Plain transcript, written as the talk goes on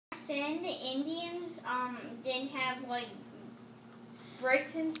then the Indians didn't have like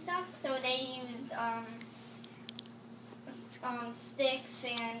bricks and stuff, so they used sticks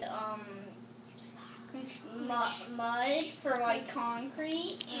and mud for like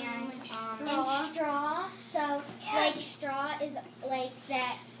concrete and straw. So like straw is like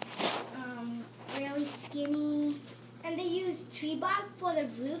that really skinny. And they used tree bark for the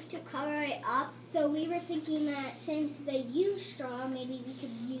roof to cover it up. So we were thinking that since they used straw, maybe we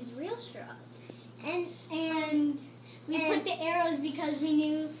could use real straws. And we put the arrows because we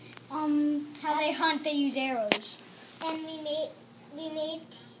knew how they hunt. They use arrows. And we made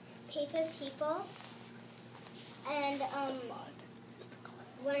paper people. And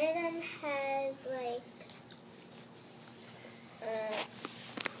one of them has like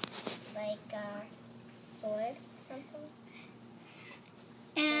a sword. Something.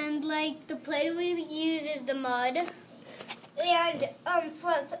 And like the play we use is the mud. And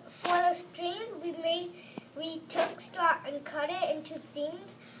for the string we took straw and cut it into things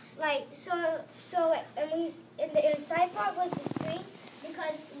like and the inside part was the string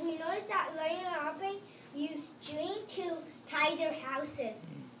because we noticed that Lenape used string to tie their houses.